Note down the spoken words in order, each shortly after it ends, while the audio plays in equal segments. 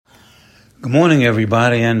Good morning,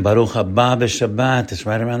 everybody, and Baruch haba b'Shabbat. It's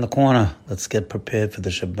right around the corner. Let's get prepared for the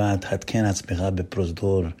Shabbat. Hatken atzmecha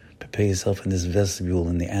beprosdor. Prepare yourself in this vestibule,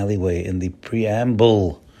 in the alleyway, in the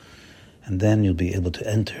preamble, and then you'll be able to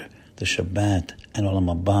enter the Shabbat and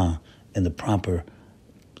Olam Haba in the proper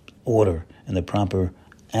order, in the proper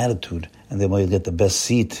attitude, and then you'll get the best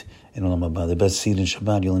seat in Olam Haba, the best seat in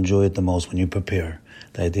Shabbat. You'll enjoy it the most when you prepare.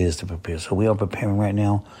 The idea is to prepare. So we are preparing right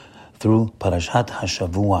now through Parashat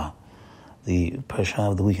HaShavua, the parasha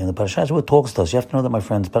of the weekend. The parasha is what talks to us. You have to know that, my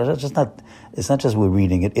friends, parasha is it's not just we're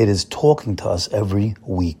reading it. It is talking to us every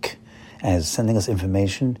week and it's sending us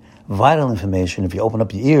information, vital information. If you open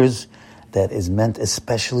up your ears, that is meant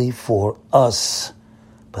especially for us.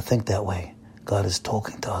 But think that way. God is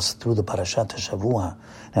talking to us through the Parashat Shavua.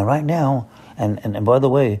 Now, right now, and by the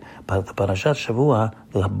way, the Parashat Shavua,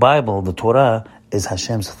 the Bible, the Torah, is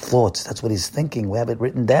Hashem's thoughts. That's what He's thinking. We have it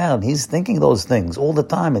written down. He's thinking those things all the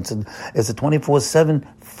time. It's a 24/7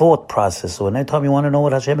 thought process. So anytime you want to know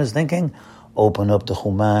what Hashem is thinking, open up the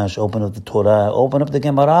Chumash, open up the Torah, open up the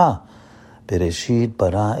Gemara. Bereshit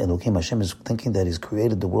bara Elokim. Hashem is thinking that He's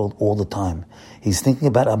created the world all the time. He's thinking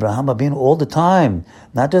about Abraham Abinu all the time,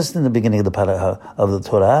 not just in the beginning of the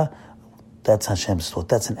Torah. That's Hashem's thought.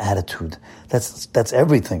 That's an attitude. That's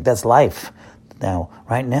everything. That's life. Now,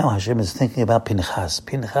 right now, Hashem is thinking about Pinchas.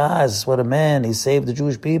 Pinchas, what a man. He saved the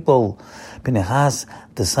Jewish people. Pinchas,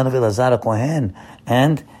 the son of Elazar Kohen.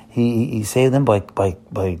 And he saved them by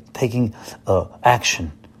taking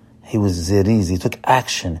action. He was ziriz. He took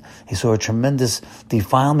action. He saw a tremendous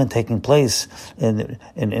defilement taking place in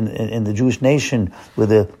the Jewish nation, where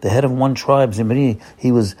the head of one tribe, Zimri,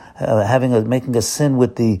 he was making a sin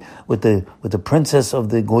with the princess of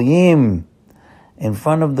the Goyim in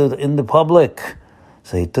the public.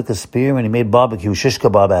 So he took a spear and he made barbecue, shish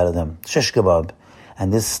kebab out of them. Shish kebab.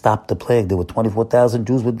 And this stopped the plague. There were 24,000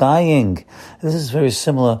 Jews were dying. This is very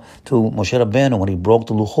similar to Moshe Rabbeinu. When he broke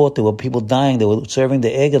the Luchot, there were people dying. They were serving the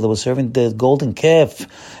Egel. They were serving the golden calf.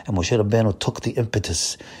 And Moshe Rabbeinu took the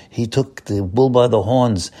impetus. He took the bull by the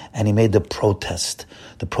horns and he made the protest.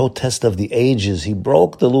 The protest of the ages. He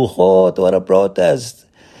broke the Luchot. What a protest.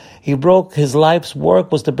 He broke, his life's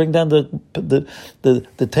work was to bring down the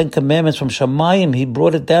Ten Commandments from Shamayim. He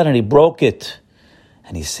brought it down and he broke it.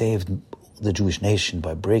 And he saved the Jewish nation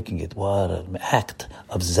by breaking it. What an act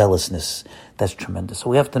of zealousness. That's tremendous.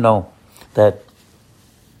 So we have to know that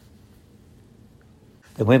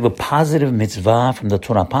we have a positive mitzvah from the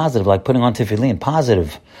Torah. Positive, like putting on tefillin.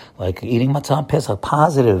 Positive, like eating matzah Pesach.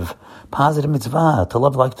 Positive mitzvah, to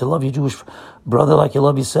love your Jewish brother like you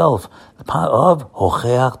love yourself. Of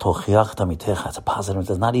hocheach tochiach tamitecha. It's a positive.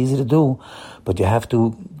 It's not easy to do, but you have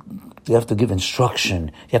to give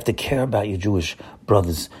instruction. You have to care about your Jewish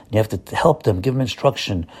brothers. You have to help them, give them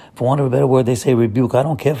instruction. For want of a better word, they say rebuke. I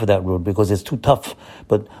don't care for that word because it's too tough.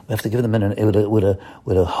 But we have to give them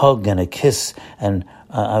with a hug and a kiss, and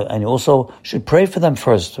you also should pray for them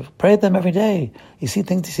first. Pray at them every day. You see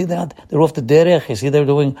that they're off the derech. You see they're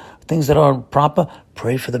doing things that aren't proper.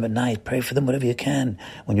 Pray for them at night. Pray for them whatever you can.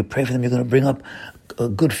 When you pray for them, you're going to bring up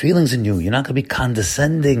good feelings in you. You're not going to be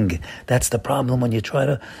condescending. That's the problem when you try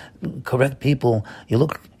to correct people.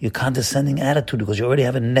 You're condescending attitude because you already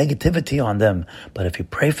have a negativity on them. But if you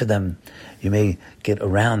pray for them, you may get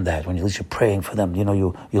around that. When at least you're praying for them,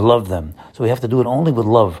 you love them. So we have to do it only with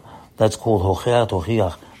love. That's called hocheach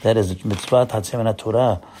tochiach. That is mitzvah tatzim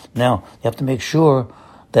Torah. Now you have to make sure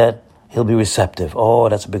that he'll be receptive. Oh,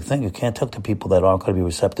 that's a big thing. You can't talk to people that aren't going to be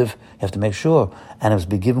receptive. You have to make sure, and it must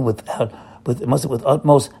be given with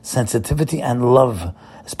utmost sensitivity and love,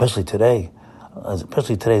 especially today,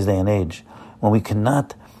 especially today's day and age, when we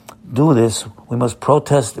cannot do this. We must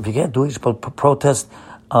protest. If you can't do it, you should protest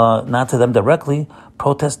not to them directly.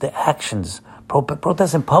 Protest the actions.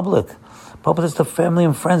 Protest in public. Protest to family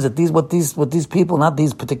and friends that what these people, not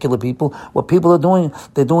these particular people, what people are doing.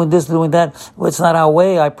 They're doing this, they're doing that. Well, it's not our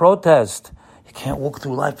way. I protest. You can't walk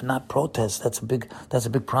through life and not protest. That's a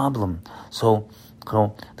big problem. So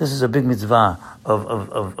this is a big mitzvah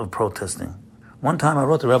of protesting. One time I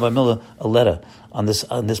wrote to Rabbi Miller a letter on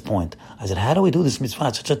this point. I said, how do we do this mitzvah?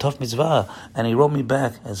 It's such a tough mitzvah. And he wrote me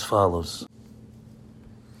back as follows.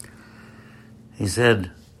 He said,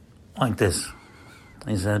 like this.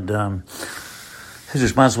 He said, his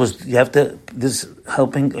response was, you have to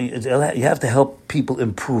help people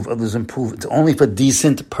improve, others improve. It's only for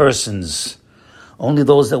decent persons. Only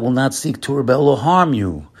those that will not seek to rebel or harm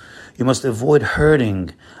you. You must avoid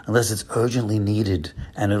hurting unless it's urgently needed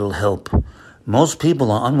and it'll help. Most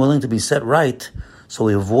people are unwilling to be set right, so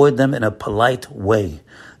we avoid them in a polite way.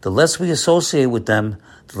 The less we associate with them,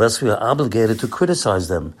 the less we are obligated to criticize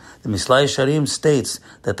them. The Mislay Sharim states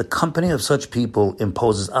that the company of such people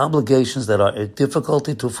imposes obligations that are difficult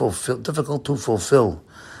to fulfill.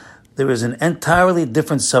 There is an entirely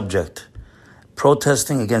different subject,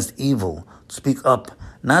 protesting against evil, to speak up,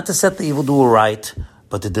 not to set the evildoer right,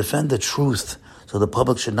 but to defend the truth, so the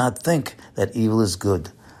public should not think that evil is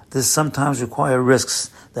good. This sometimes requires risks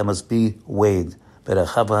that must be weighed. Have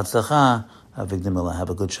a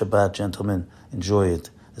good Shabbat, gentlemen. Enjoy it.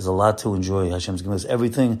 There's a lot to enjoy. Hashem's giving us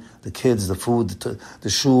everything: the kids, the food, the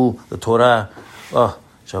shul, the Torah. Oh,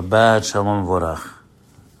 Shabbat Shalom Vorach.